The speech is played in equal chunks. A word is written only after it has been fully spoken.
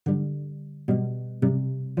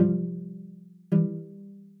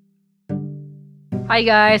Hai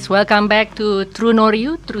guys, welcome back to True Nor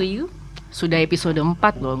You, True You. Sudah episode 4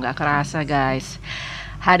 loh, gak kerasa guys.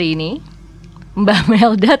 Hari ini Mbak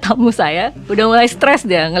Melda tamu saya udah mulai stres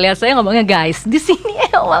dia ngelihat saya ngomongnya guys. Di sini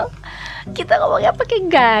emang kita ngomongnya pakai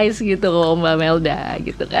guys gitu loh Mbak Melda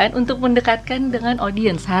gitu kan, untuk mendekatkan dengan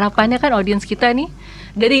audiens. Harapannya kan audiens kita nih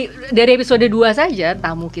dari episode 2 saja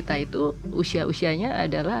tamu kita itu usianya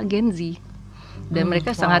adalah Gen Z. Dan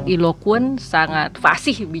mereka sangat eloquent, sangat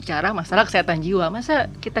fasih bicara masalah kesehatan jiwa.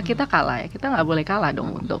 Masa kita kalah ya? Kita nggak boleh kalah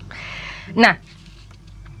dong untuk. Nah,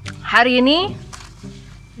 hari ini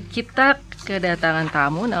kita kedatangan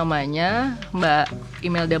tamu namanya Mbak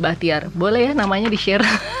Imelda Bahtiar. Boleh ya namanya di-share?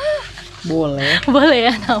 Boleh.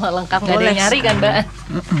 Boleh ya, nama lengkap nggak ada yang nyari kan Mbak?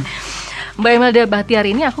 Mbak Imelda Bahtiar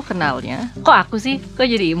ini aku kenalnya. Kok aku sih? Kok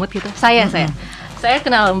jadi imut gitu? Saya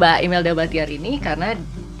kenal Mbak Imelda Bahtiar ini karena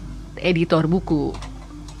editor buku.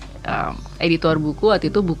 Editor buku waktu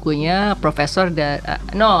itu bukunya profesor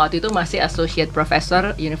waktu itu masih associate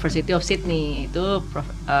professor University of Sydney, itu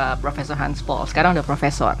Profesor Hans Paul. Sekarang udah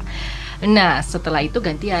profesor. Nah, setelah itu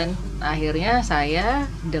gantian. Akhirnya saya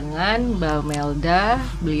dengan Mbak Melda,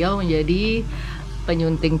 beliau menjadi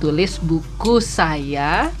penyunting tulis buku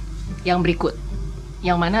saya yang berikut,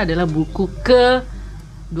 yang mana adalah buku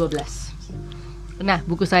ke-12. Nah,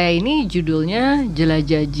 buku saya ini judulnya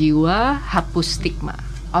Jelajah Jiwa, Hapus Stigma,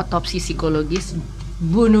 Otopsi Psikologis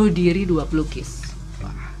Bunuh Diri Dua Pelukis.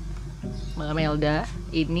 Mbak Melda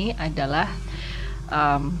ini adalah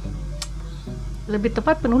lebih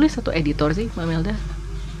tepat penulis atau editor sih Mbak Melda?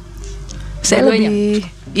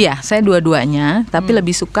 Saya dua-duanya, tapi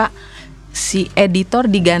lebih suka si editor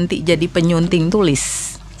diganti jadi penyunting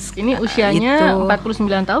tulis. Ini usianya 49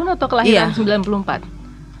 tahun atau kelahiran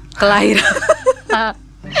 94? Kelahiran.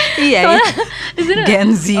 Iya.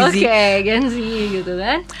 Gen Z. Oke, Gen Z gitu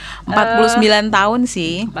kan. 49 tahun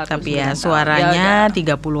sih, tapi ya suaranya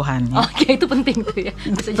 30-an ya. Oke, itu penting tuh ya.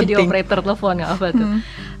 Bisa jadi operator telepon nggak apa tuh.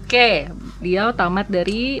 Oke, dia tamat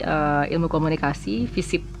dari Ilmu Komunikasi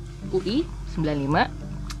FISIP UI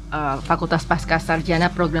 95, Fakultas Pasca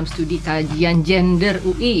Sarjana Program Studi Kajian Gender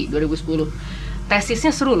UI 2010.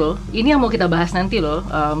 Tesisnya seru loh. Ini yang mau kita bahas nanti loh,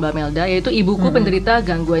 Mbak Melda, yaitu ibuku penderita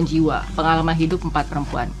gangguan jiwa, pengalaman hidup 4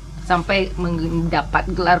 perempuan. Sampai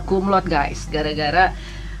mendapat gelar cum laude guys, gara-gara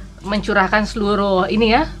mencurahkan seluruh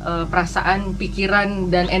ini ya, perasaan,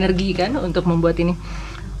 pikiran dan energi kan untuk membuat ini.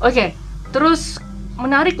 Oke, terus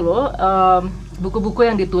menarik loh, buku-buku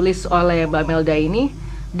yang ditulis oleh Mbak Melda ini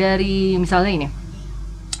dari misalnya ini.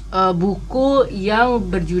 Buku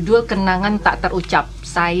yang berjudul Kenangan Tak Terucap,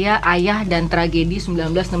 Saya, Ayah, dan Tragedi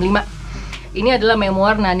 1965. Ini adalah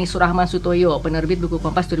memoir Nani Surahman Sutoyo, penerbit buku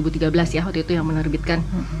Kompas 2013 ya, waktu itu yang menerbitkan.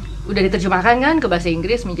 Udah diterjemahkan kan ke bahasa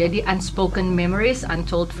Inggris menjadi Unspoken Memories,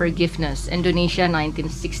 Untold Forgiveness, Indonesia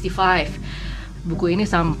 1965. Buku ini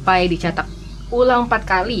sampai dicetak ulang 4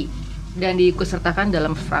 kali dan diikutsertakan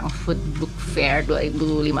dalam Frankfurt Book Fair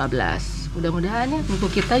 2015. Mudah-mudahan ya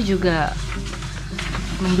buku kita juga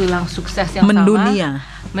mendulang sukses yang mendunia.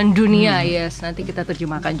 Yes, nanti kita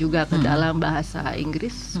terjemahkan juga ke dalam bahasa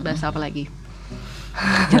Inggris, bahasa apa lagi?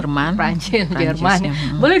 Jerman, Prancis Jerman.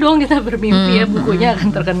 Boleh dong kita bermimpi ya, bukunya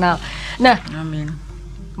akan terkenal. Nah, amin.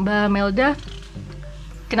 Mbak Melda,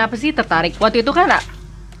 kenapa sih tertarik? Waktu itu kan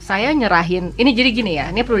saya nyerahin, ini jadi gini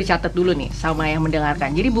ya, ini perlu dicatat dulu nih sama yang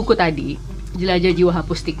mendengarkan. Jadi buku tadi, Jelajah Jiwa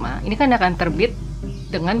Hapus Stigma, ini kan akan terbit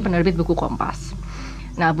dengan penerbit buku Kompas.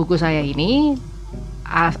 Nah, buku saya ini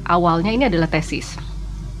awalnya ini adalah tesis.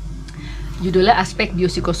 Judulnya Aspek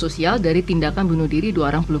Biopsikososial dari Tindakan Bunuh Diri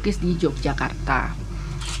Dua Orang Pelukis di Yogyakarta.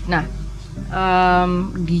 Nah,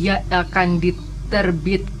 dia akan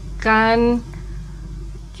diterbitkan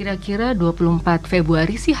kira-kira 24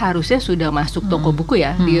 Februari sih, harusnya sudah masuk toko buku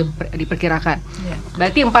ya, diperkirakan.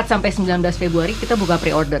 Berarti 4-19 Februari kita buka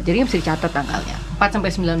pre-order. Jadi bisa dicatat tanggalnya.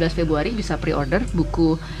 4-19 Februari bisa pre-order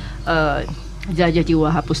buku Jelajah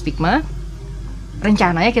Jiwa Hapus Stigma.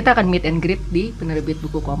 Rencananya kita akan meet and greet di penerbit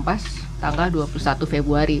buku Kompas tanggal 21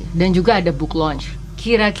 Februari. Dan juga ada book launch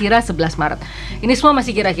kira-kira 11 Maret. Ini semua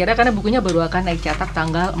masih kira-kira karena bukunya baru akan naik cetak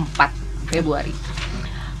tanggal 4 Februari.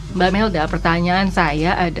 Mbak Melda, pertanyaan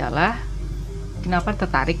saya adalah kenapa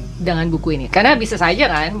tertarik dengan buku ini? Karena bisa saja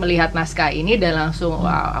kan melihat naskah ini dan langsung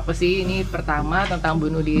wow, apa sih ini, pertama tentang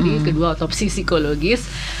bunuh diri, kedua otopsi psikologis,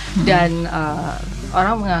 dan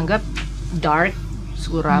orang menganggap dark,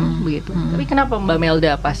 suram begitu. Tapi kenapa Mbak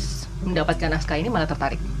Melda pas mendapatkan naskah ini malah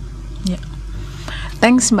tertarik?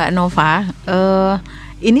 Thanks Mbak Nova.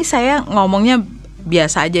 Ini saya ngomongnya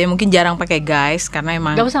biasa aja ya, mungkin jarang pakai guys karena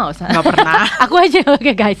emang nggak usah. Nggak pernah. Aku aja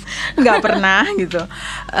pakai guys. Nggak pernah gitu.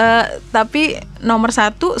 Tapi nomor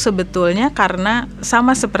satu sebetulnya karena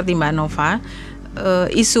sama seperti Mbak Nova,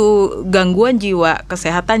 isu gangguan jiwa,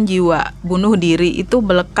 kesehatan jiwa, bunuh diri itu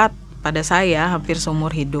melekat pada saya hampir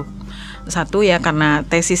seumur hidup. Satu ya karena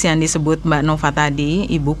tesis yang disebut Mbak Nova tadi,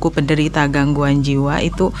 ibuku penderita gangguan jiwa,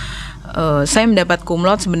 itu saya mendapat cum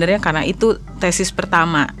laude sebenarnya karena itu tesis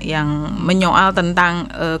pertama yang menyoal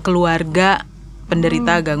tentang keluarga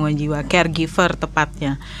penderita gangguan jiwa, caregiver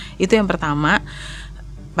tepatnya. Itu yang pertama.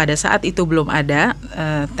 Pada saat itu belum ada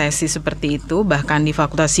tesis seperti itu, bahkan di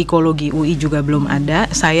Fakultas Psikologi UI juga belum ada.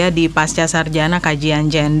 Saya di Pasca Sarjana Kajian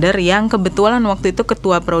Gender yang kebetulan waktu itu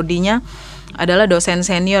ketua prodinya adalah dosen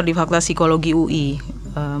senior di Fakultas Psikologi UI,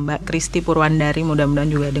 Mbak Kristi Purwandari, mudah-mudahan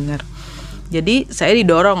juga dengar. Jadi saya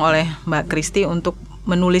didorong oleh Mbak Kristi untuk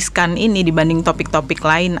menuliskan ini dibanding topik-topik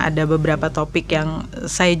lain. Ada beberapa topik yang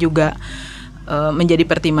saya juga menjadi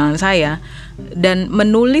pertimbangan saya, dan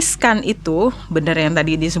menuliskan itu benar yang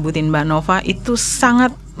tadi disebutin Mbak Nova, itu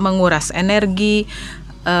sangat menguras energi,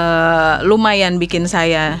 lumayan bikin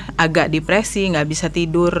saya agak depresi, nggak bisa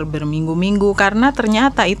tidur berminggu-minggu karena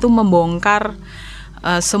ternyata itu membongkar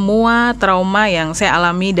semua trauma yang saya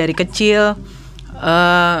alami dari kecil.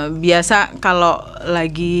 Biasa kalau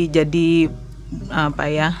lagi jadi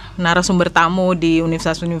narasumber tamu di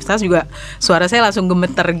universitas juga suara saya langsung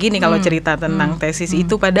gemeter gini kalau cerita tentang tesis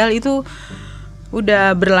itu, padahal itu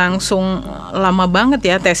udah berlangsung lama banget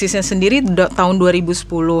ya, tesisnya sendiri tahun 2010,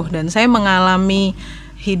 dan saya mengalami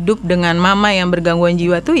hidup dengan mama yang bergangguan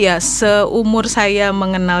jiwa tuh ya seumur saya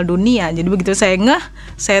mengenal dunia. Jadi begitu saya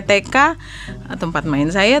saya TK, tempat main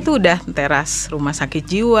saya tuh udah teras rumah sakit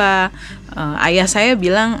jiwa. Ayah saya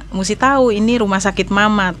bilang, mesti tahu ini rumah sakit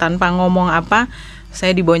mama. Tanpa ngomong apa,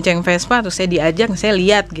 saya dibonceng Vespa, terus saya diajak, saya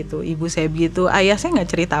lihat gitu. Ibu saya begitu, ayah saya nggak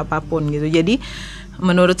cerita apapun gitu. Jadi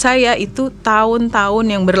menurut saya itu tahun-tahun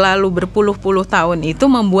yang berlalu, berpuluh-puluh tahun itu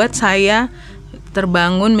membuat saya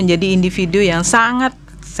terbangun menjadi individu yang sangat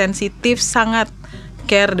sensitif, sangat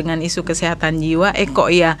care dengan isu kesehatan jiwa.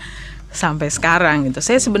 Kok ya sampai sekarang gitu.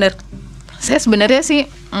 Saya sebenarnya sih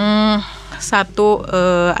satu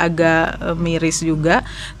agak miris juga,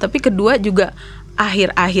 tapi kedua juga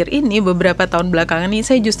akhir-akhir ini beberapa tahun belakangan ini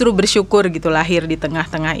saya justru bersyukur gitu lahir di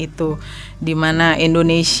tengah-tengah itu, di mana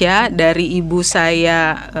Indonesia dari ibu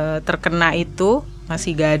saya terkena itu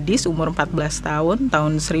masih gadis umur 14 tahun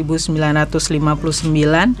 1959,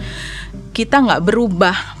 kita nggak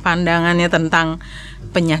berubah pandangannya tentang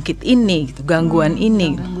penyakit ini, gitu, gangguan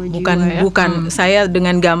ini. Bukan saya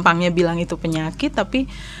dengan gampangnya bilang itu penyakit, tapi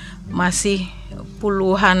masih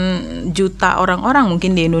puluhan juta orang-orang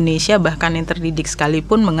mungkin di Indonesia, bahkan yang terdidik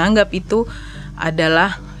sekalipun, menganggap itu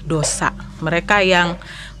adalah dosa. Mereka yang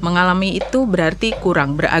mengalami itu berarti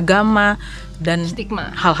kurang beragama dan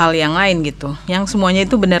stigma, hal-hal yang lain gitu. Yang semuanya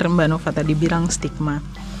itu benar Mbak Nova tadi bilang stigma.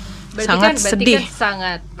 Berarti sedih. Kan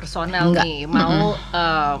sangat personal nih. Mau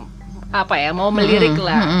mau melirik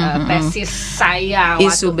lah tesis saya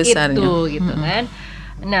isu waktu besarnya itu gitu kan.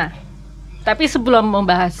 Nah, tapi sebelum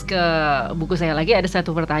membahas ke buku saya lagi, ada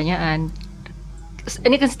satu pertanyaan.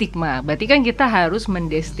 Ini kan stigma, berarti kan kita harus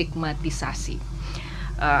mendestigmatisasi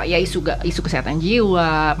ya isu kesehatan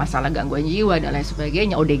jiwa, masalah gangguan jiwa dan lain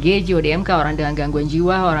sebagainya, ODGJ, ODMK, orang dengan gangguan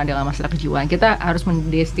jiwa, orang dengan masalah kejiwaan, kita harus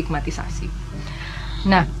mendestigmatisasi.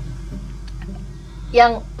 Nah,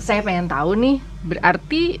 yang saya pengen tahu nih,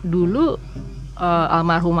 berarti dulu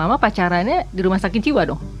almarhum mama pacarannya di rumah sakit jiwa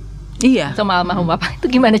dong? Iya. Sama almarhum bapak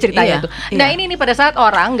itu gimana ceritanya tuh? Nah, ini nih pada saat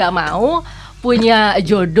orang nggak mau punya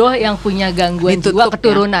jodoh yang punya gangguan jiwa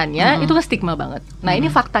keturunannya, itu kan stigma banget. Nah, ini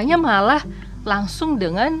faktanya malah langsung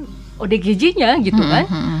dengan ODGJ-nya gitu kan,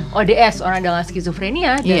 ODS, orang dengan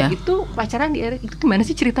skizofrenia, dan itu pacaran di itu gimana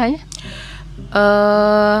sih ceritanya?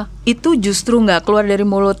 Itu justru nggak keluar dari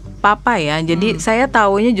mulut papa ya. Jadi saya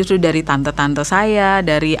taunya justru dari tante-tante saya,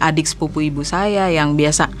 dari adik sepupu ibu saya yang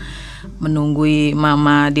biasa menunggui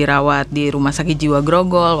mama dirawat di rumah sakit jiwa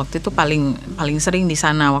Grogol. Waktu itu paling sering di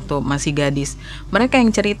sana waktu masih gadis. Mereka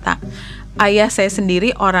yang cerita. Ayah saya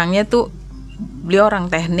sendiri orangnya tuh, beliau orang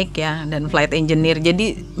teknik ya dan flight engineer,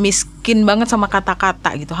 jadi miskin banget sama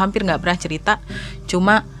kata-kata gitu, hampir nggak pernah cerita.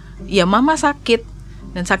 Cuma ya mama sakit,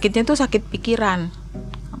 dan sakitnya tuh sakit pikiran.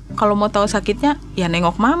 Kalau mau tahu sakitnya ya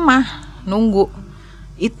nengok mama, nunggu.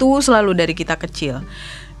 Itu selalu dari kita kecil.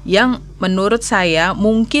 Yang menurut saya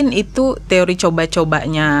mungkin itu teori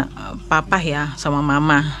coba-cobanya papa ya sama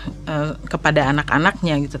mama kepada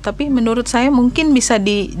anak-anaknya gitu. Tapi menurut saya mungkin bisa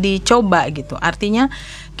dicoba gitu. Artinya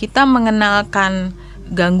kita mengenalkan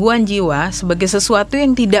gangguan jiwa sebagai sesuatu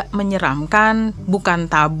yang tidak menyeramkan, bukan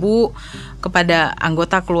tabu. Kepada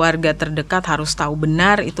anggota keluarga terdekat harus tahu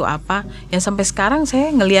benar itu apa. Yang sampai sekarang saya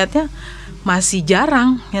ngelihatnya masih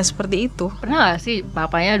jarang yang seperti itu. Pernah gak sih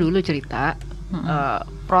papanya dulu cerita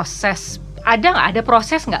proses ada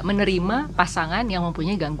proses nggak menerima pasangan yang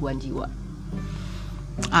mempunyai gangguan jiwa?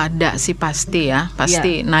 Ada sih pasti ya,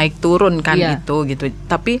 pasti naik turun kan itu gitu.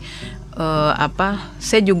 Tapi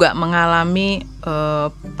saya juga mengalami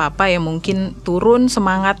papa yang mungkin turun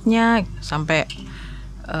semangatnya sampai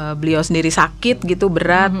beliau sendiri sakit gitu,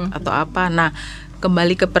 berat atau apa. Nah,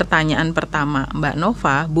 kembali ke pertanyaan pertama Mbak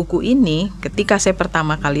Nova, buku ini ketika saya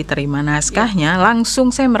pertama kali terima naskahnya,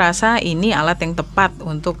 langsung saya merasa ini alat yang tepat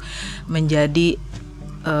untuk menjadi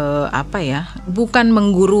bukan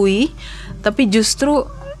menggurui, tapi justru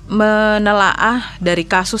menelaah dari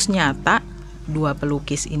kasus nyata dua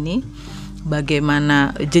pelukis ini,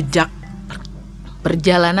 bagaimana jejak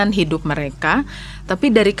perjalanan hidup mereka,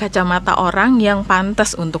 tapi dari kacamata orang yang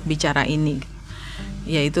pantas untuk bicara ini,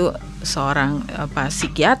 yaitu seorang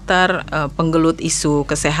psikiater, penggelut isu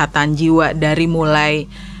kesehatan jiwa dari mulai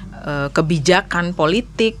kebijakan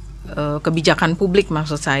politik, kebijakan publik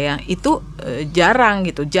maksud saya, itu jarang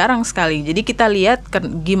sekali. Jadi kita lihat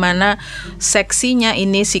gimana seksinya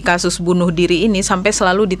ini si kasus bunuh diri ini sampai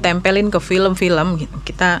selalu ditempelin ke film-film gitu.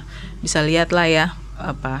 Kita bisa lihat lah ya,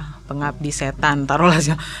 Pengabdi Setan, taruhlah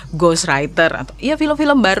Ghostwriter, atau ya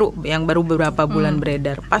film-film baru yang baru beberapa bulan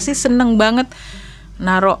beredar. Pasti seneng banget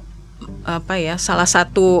naruh salah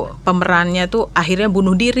satu pemerannya tuh akhirnya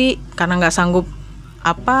bunuh diri karena nggak sanggup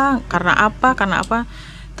karena apa,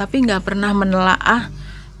 tapi nggak pernah menelaah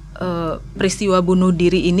peristiwa bunuh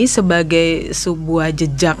diri ini sebagai sebuah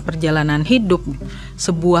jejak perjalanan hidup,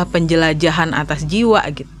 sebuah penjelajahan atas jiwa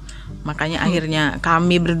gitu. Makanya akhirnya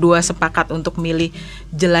kami berdua sepakat untuk milih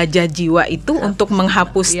jelajah jiwa itu untuk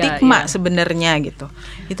menghapus stigma sebenarnya gitu.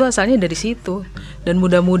 Itu asalnya dari situ. Dan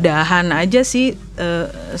mudah-mudahan aja sih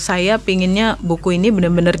saya pinginnya buku ini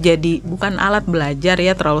benar-benar jadi bukan alat belajar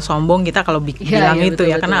ya, terlalu sombong kita kalau bilang itu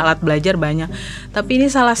betul, karena alat belajar banyak. Tapi ini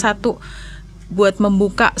salah satu buat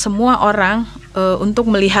membuka semua orang untuk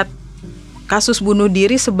melihat kasus bunuh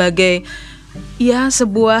diri sebagai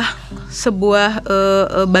sebuah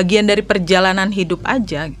bagian dari perjalanan hidup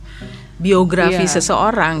aja, biografi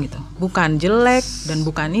seseorang gitu, bukan jelek dan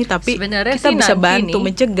bukan ini, tapi sebenarnya kita bisa bantu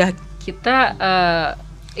mencegah. Kita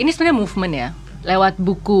ini sebenarnya movement ya, lewat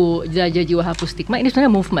buku Jelajah Jiwa Hapus Stigma, ini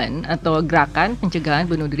sebenarnya movement atau gerakan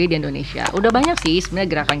pencegahan bunuh diri di Indonesia. Udah banyak sih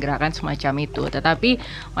sebenarnya gerakan-gerakan semacam itu, tetapi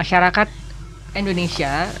masyarakat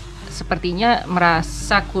Indonesia sepertinya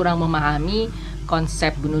merasa kurang memahami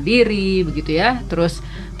konsep bunuh diri begitu ya. Terus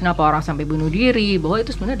kenapa orang sampai bunuh diri, bahwa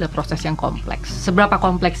itu sebenarnya adalah proses yang kompleks. Seberapa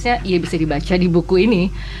kompleksnya bisa dibaca di buku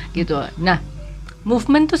ini gitu. Nah,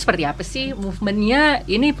 movement tuh seperti apa sih? Movementnya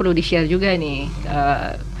ini perlu di-share juga nih,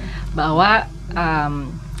 bahwa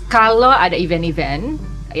kalau ada event-event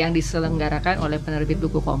yang diselenggarakan oleh penerbit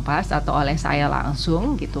buku Kompas atau oleh saya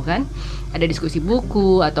langsung gitu kan, ada diskusi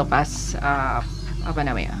buku atau pas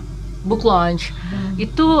book launch,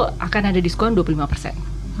 itu akan ada diskon 25%.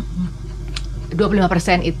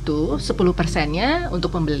 25% itu 10%-nya untuk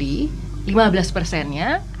pembeli,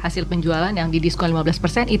 15%-nya hasil penjualan yang didiskon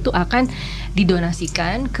 15% itu akan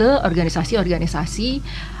didonasikan ke organisasi-organisasi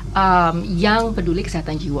yang peduli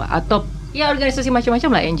kesehatan jiwa, atau ya organisasi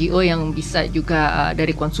macam-macam lah, NGO yang bisa juga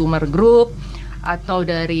dari consumer group atau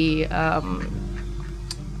dari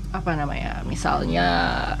misalnya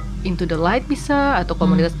Into the Light bisa, atau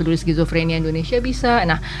komunitas peduli skizofrenia Indonesia bisa.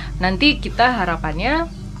 Nah, nanti kita harapannya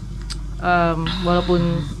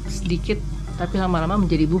walaupun sedikit tapi lama-lama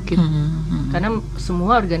menjadi bukit, karena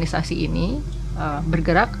semua organisasi ini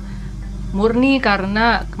bergerak murni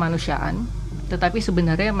karena kemanusiaan, tetapi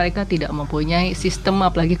sebenarnya mereka tidak mempunyai sistem,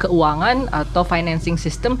 apalagi keuangan atau financing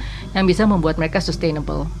system yang bisa membuat mereka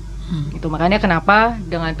sustainable. Itu makanya kenapa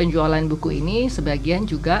dengan penjualan buku ini sebagian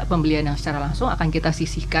juga pembelian yang secara langsung akan kita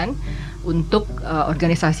sisihkan untuk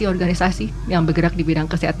organisasi-organisasi yang bergerak di bidang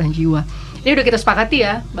kesehatan jiwa. Ini udah kita sepakati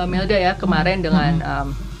ya Mbak Melda ya kemarin dengan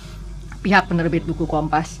pihak penerbit buku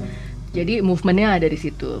Kompas. Jadi movementnya ada di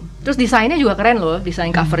situ. Terus desainnya juga keren loh,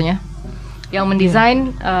 desain covernya. Yang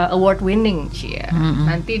mendesain award winning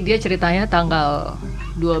Nanti dia ceritanya tanggal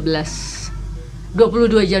 22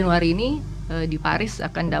 Januari ini di Paris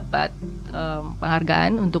akan dapat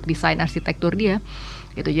penghargaan untuk desain arsitektur dia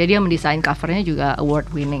gitu. Jadi dia mendesain covernya juga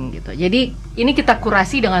award winning gitu. Jadi ini kita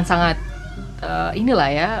kurasi dengan sangat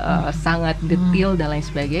sangat detail dan lain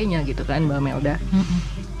sebagainya gitu kan Mbak Melda.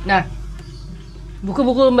 Nah,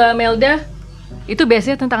 buku-buku Mbak Melda itu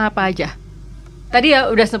biasanya tentang apa aja? Tadi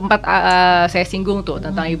ya udah sempat saya singgung tuh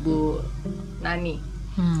tentang Ibu Nani.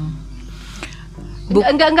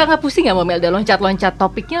 Enggak pusing ya Mbak Melda loncat-loncat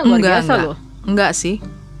topiknya luar biasa loh. Enggak sih.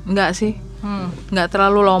 Enggak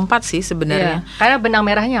terlalu lompat sih sebenarnya. Karena benang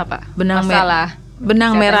merahnya apa? Masalah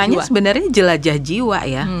benang kesehatan merahnya jiwa? sebenarnya jelajah jiwa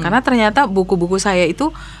ya. Karena ternyata buku-buku saya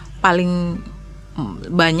itu paling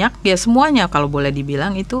banyak ya, semuanya kalau boleh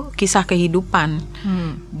dibilang itu kisah kehidupan.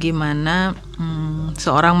 Gimana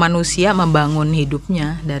seorang manusia membangun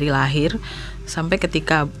hidupnya dari lahir sampai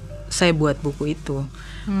ketika saya buat buku itu.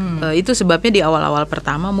 Itu sebabnya di awal-awal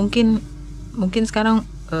pertama mungkin sekarang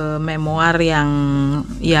memoir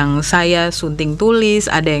yang saya sunting tulis,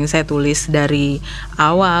 ada yang saya tulis dari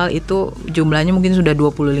awal, itu jumlahnya mungkin sudah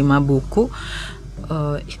 25 buku.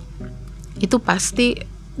 Itu pasti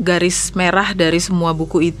garis merah dari semua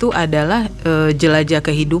buku itu adalah jelajah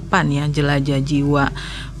kehidupan ya, jelajah jiwa.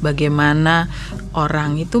 Bagaimana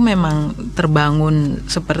orang itu memang terbangun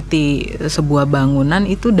seperti sebuah bangunan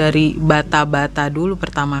itu dari bata-bata dulu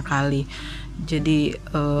pertama kali. Jadi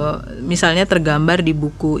misalnya tergambar di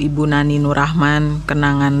buku Ibu Nani Nurrahman,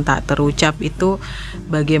 Kenangan Tak Terucap, itu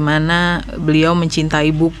bagaimana beliau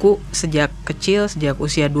mencintai buku sejak kecil, sejak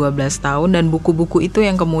usia 12 tahun, dan buku-buku itu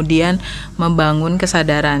yang kemudian membangun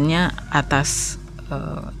kesadarannya atas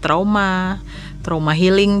trauma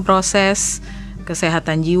healing proses,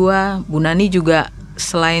 kesehatan jiwa. Bu Nani juga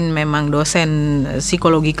selain memang dosen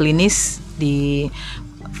psikologi klinis di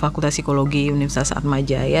Fakultas Psikologi Universitas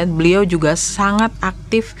Atmajaya, beliau juga sangat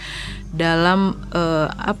aktif dalam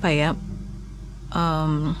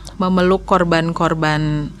memeluk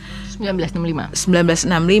korban-korban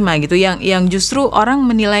 1965 gitu, yang justru orang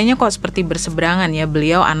menilainya kok seperti berseberangan ya.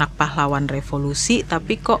 Beliau anak pahlawan revolusi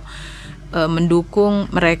tapi kok mendukung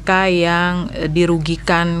mereka yang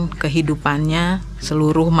dirugikan kehidupannya,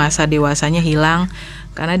 seluruh masa dewasanya hilang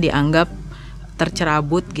karena dianggap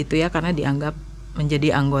tercerabut gitu ya, karena dianggap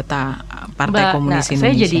menjadi anggota Partai Komunis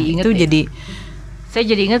Indonesia. Saya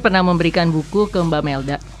jadi ingat pernah memberikan buku ke Mbak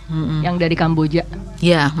Melda yang dari Kamboja.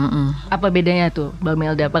 Ya. Apa bedanya tuh Mbak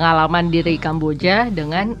Melda, pengalaman dari Kamboja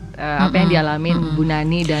dengan apa yang dialamin Bu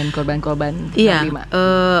Nani dan korban-korban 65? Iya,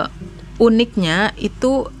 uniknya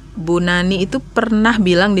itu Bu Nani itu pernah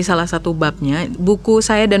bilang di salah satu babnya, buku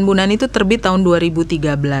saya dan Bu Nani itu terbit tahun 2013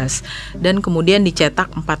 dan kemudian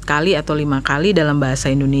dicetak 4 kali atau 5 kali dalam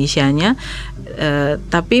bahasa Indonesianya,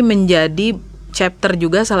 tapi menjadi chapter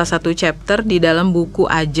juga, salah satu chapter di dalam buku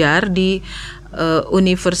ajar di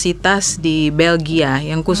universitas di Belgia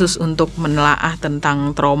yang khusus untuk menelaah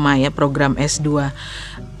tentang trauma ya, program S2.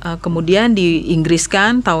 Kemudian di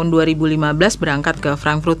Inggriskan tahun 2015 berangkat ke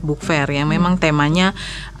Frankfurt Book Fair yang memang temanya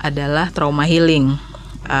adalah trauma healing.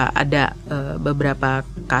 Ada beberapa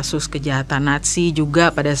kasus kejahatan Nazi juga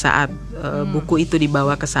pada saat buku itu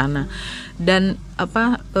dibawa ke sana. Dan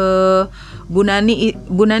Bu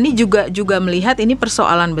Nani juga melihat ini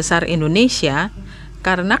persoalan besar Indonesia.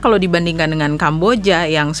 Karena kalau dibandingkan dengan Kamboja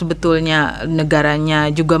yang sebetulnya negaranya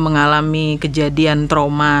juga mengalami kejadian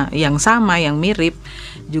trauma yang sama, yang mirip,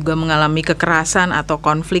 juga mengalami kekerasan atau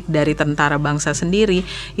konflik dari tentara bangsa sendiri,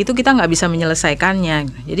 itu kita nggak bisa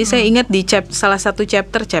menyelesaikannya. Jadi saya ingat di salah satu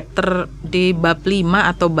chapter di bab 5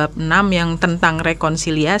 atau bab 6 yang tentang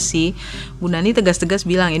rekonsiliasi, Bu Nani tegas-tegas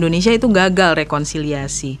bilang Indonesia itu gagal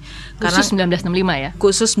rekonsiliasi. Khusus 1965 ya?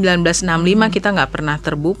 Khusus 1965 kita nggak pernah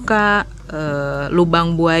terbuka.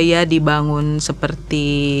 Lubang buaya dibangun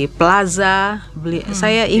seperti plaza.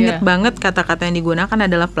 Saya ingat banget kata-kata yang digunakan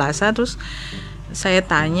adalah plaza. Terus saya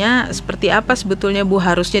tanya seperti apa sebetulnya Bu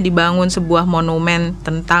harusnya dibangun sebuah monumen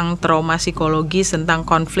tentang trauma psikologis, tentang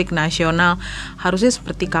konflik nasional, harusnya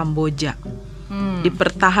seperti Kamboja.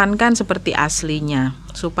 Dipertahankan seperti aslinya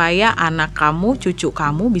supaya anak kamu, cucu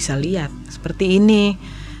kamu bisa lihat seperti ini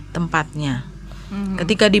tempatnya.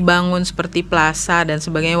 Ketika dibangun seperti plaza dan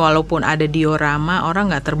sebagainya, walaupun ada diorama,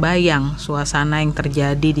 orang nggak terbayang suasana yang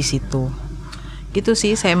terjadi di situ. Gitu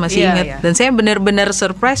sih, saya masih ingat. Dan saya benar-benar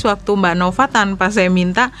surprise waktu Mbak Nova tanpa saya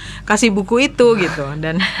minta kasih buku itu gitu.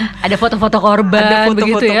 Dan ada foto-foto korban, ada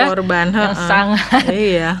foto-foto begitu ya, korban yang sangat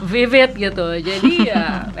vivid gitu. Jadi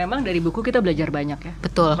ya memang dari buku kita belajar banyak ya.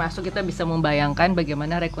 Betul. Termasuk kita bisa membayangkan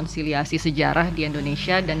bagaimana rekonsiliasi sejarah di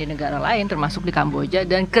Indonesia dan di negara lain, termasuk di Kamboja.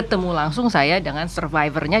 Dan ketemu langsung saya dengan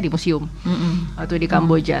survivornya di museum waktu di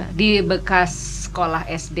Kamboja, di bekas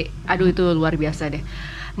sekolah SD. Aduh itu luar biasa deh.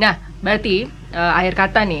 Nah, berarti akhir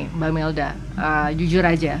kata nih Mbak Melda, jujur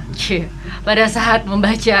aja, pada saat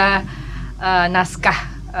membaca naskah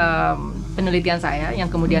penelitian saya yang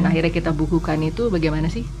kemudian akhirnya kita bukukan itu, bagaimana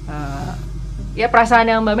sih? Ya perasaan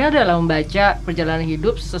yang Mbak Melda adalah membaca perjalanan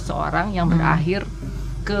hidup seseorang yang berakhir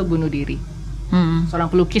ke bunuh diri, seorang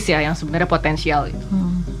pelukis ya yang sebenarnya potensial itu.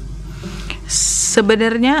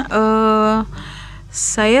 Sebenarnya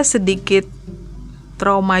saya sedikit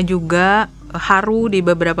trauma juga, haru di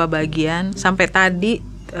beberapa bagian. Sampai tadi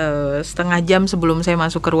setengah jam sebelum saya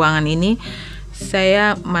masuk ke ruangan ini,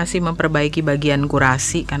 Saya masih memperbaiki bagian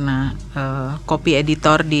kurasi karena copy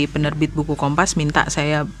editor di penerbit buku Kompas minta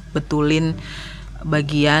saya betulin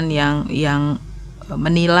bagian yang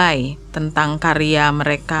menilai tentang karya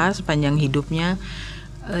mereka sepanjang hidupnya.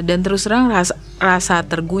 Dan terus terang rasa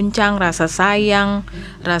terguncang, rasa sayang,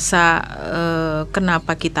 rasa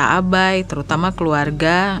kenapa kita abai, terutama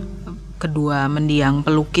keluarga kedua mendiang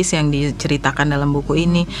pelukis yang diceritakan dalam buku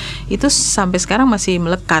ini, itu sampai sekarang masih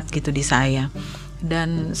melekat gitu di saya.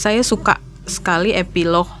 Dan saya suka sekali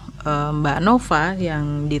epilog Mbak Nova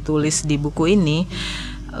yang ditulis di buku ini.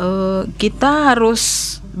 Kita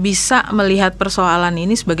harus bisa melihat persoalan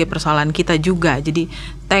ini sebagai persoalan kita juga. Jadi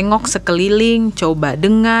tengok sekeliling, coba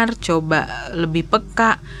dengar, coba lebih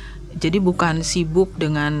peka. Jadi bukan sibuk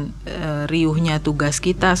dengan riuhnya tugas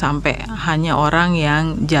kita sampai hanya orang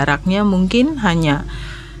yang jaraknya mungkin hanya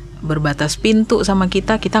berbatas pintu sama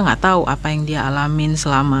kita nggak tahu apa yang dia alamin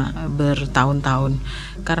selama bertahun-tahun.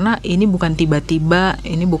 Karena ini bukan tiba-tiba,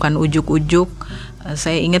 ini bukan ujuk-ujuk.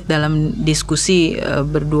 Saya ingat dalam diskusi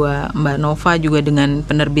berdua Mbak Nova juga dengan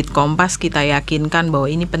penerbit Kompas, kita yakinkan bahwa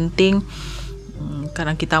ini penting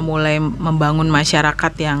karena kita mulai membangun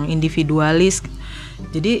masyarakat yang individualis.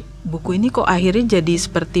 Jadi buku ini kok akhirnya jadi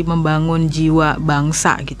seperti membangun jiwa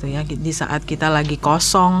bangsa gitu ya, di saat kita lagi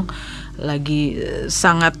kosong, lagi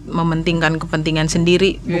sangat mementingkan kepentingan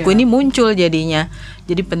sendiri. Buku ini muncul jadinya,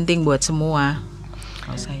 jadi penting buat semua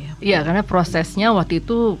kalau saya. Iya, karena prosesnya waktu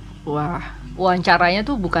itu wawancaranya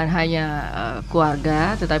tuh bukan hanya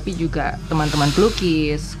keluarga, tetapi juga teman-teman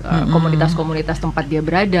pelukis, komunitas-komunitas tempat dia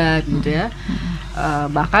berada gitu ya.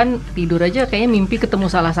 Bahkan tidur aja kayaknya mimpi ketemu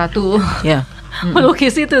salah satu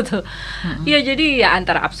pelukis itu tuh. Ya jadi ya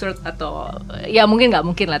antara absurd atau ya mungkin nggak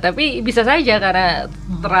mungkin lah, tapi bisa saja karena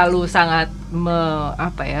terlalu sangat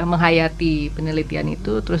menghayati penelitian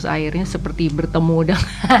itu, terus akhirnya seperti bertemu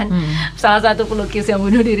dengan salah satu pelukis yang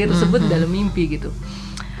bunuh diri tersebut dalam mimpi gitu.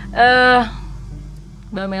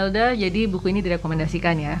 Mbak Melda, jadi buku ini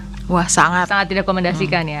direkomendasikan ya? Wah, sangat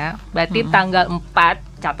direkomendasikan ya. Berarti tanggal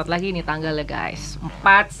 4, catat lagi nih tanggalnya guys,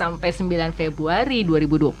 4 sampai 9 Februari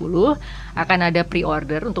 2020 akan ada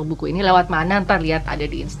pre-order untuk buku ini. Lewat mana ntar lihat ada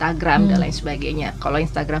di Instagram dan lain sebagainya. Kalau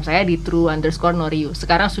Instagram saya di true_noriu.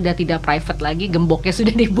 Sekarang sudah tidak private lagi, gemboknya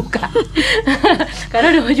sudah dibuka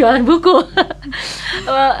karena udah mau jualan buku.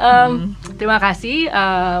 Terima kasih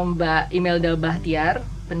Mbak Imelda Bahtiar,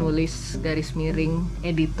 penulis _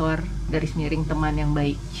 editor _ teman yang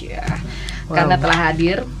baik ya. Karena telah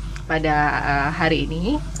hadir pada hari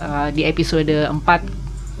ini di episode 4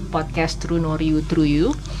 podcast True Noriu True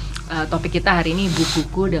You. Topik kita hari ini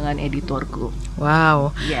bukuku dengan editorku.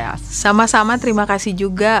 Wow. Yes. Sama-sama, terima kasih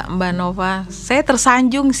juga Mbak Nova. Saya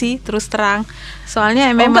tersanjung sih terus terang. Soalnya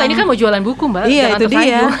memang ini kan mau jualan buku Mbak. Iya, itu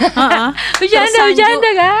dia. Bercanda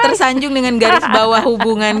guys. Tersanjung dengan garis bawah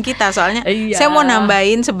hubungan kita. Soalnya saya mau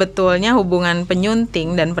nambahin sebetulnya hubungan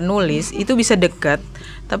penyunting dan penulis itu bisa dekat,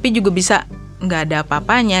 tapi juga bisa nggak ada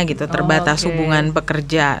apa-apanya gitu, terbatas hubungan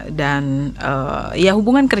pekerja dan ya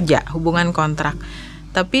hubungan kerja, hubungan kontrak.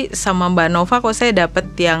 Tapi sama Mbak Nova kok saya dapet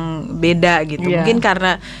yang beda gitu. Mungkin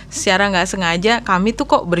karena secara nggak sengaja kami tuh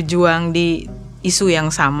kok berjuang di isu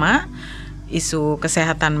yang sama, isu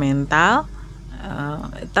kesehatan mental,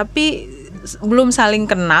 tapi belum saling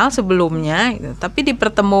kenal sebelumnya gitu. Tapi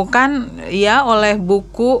dipertemukan ya oleh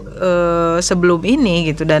buku sebelum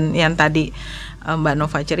ini gitu. Dan yang tadi Mbak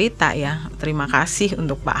Nova cerita ya, terima kasih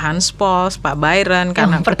untuk Pak Hans Pos, Pak Byron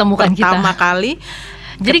karena pertama kali.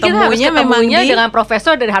 Jadi kita harus ketemunya dengan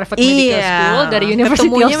profesor dari Harvard Medical School, dari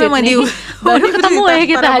University of Sydney. Baru ketemu ya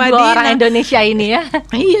kita dua orang Indonesia ini ya.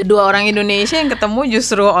 Iya, dua orang Indonesia yang ketemu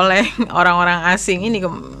justru oleh orang-orang asing ini.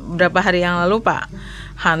 Beberapa hari yang lalu Pak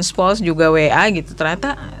Hans Pos juga WA gitu.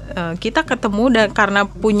 Ternyata kita ketemu dan karena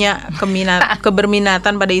punya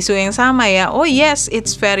keberminatan pada isu yang sama ya. Oh yes,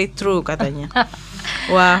 it's very true katanya.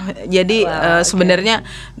 Wah, jadi sebenarnya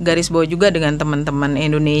garis bawah juga dengan teman-teman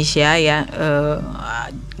Indonesia ya,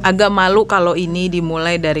 agak malu kalau ini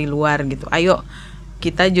dimulai dari luar gitu. Ayo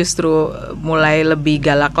kita justru mulai lebih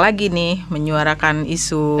galak lagi nih menyuarakan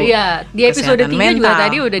isu. Iya, di episode 3 juga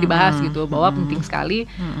tadi udah dibahas gitu bahwa penting sekali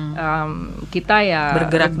kita ya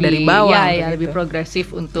bergerak lebih, dari bawah, ya lebih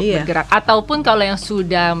progresif untuk bergerak. Ataupun kalau yang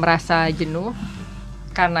sudah merasa jenuh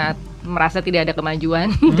karena merasa tidak ada kemajuan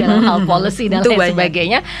dalam hal policy dan lain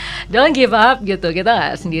sebagainya, don't give up gitu, kita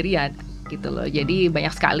nggak sendirian gitu loh. Jadi banyak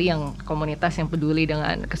sekali yang komunitas yang peduli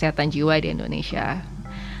dengan kesehatan jiwa di Indonesia.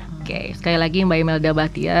 Oke, sekali lagi Mbak Imelda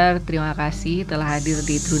Bahtiar, terima kasih telah hadir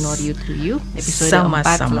di True Noriu True You episode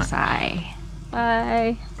 4 selesai.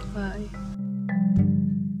 Bye.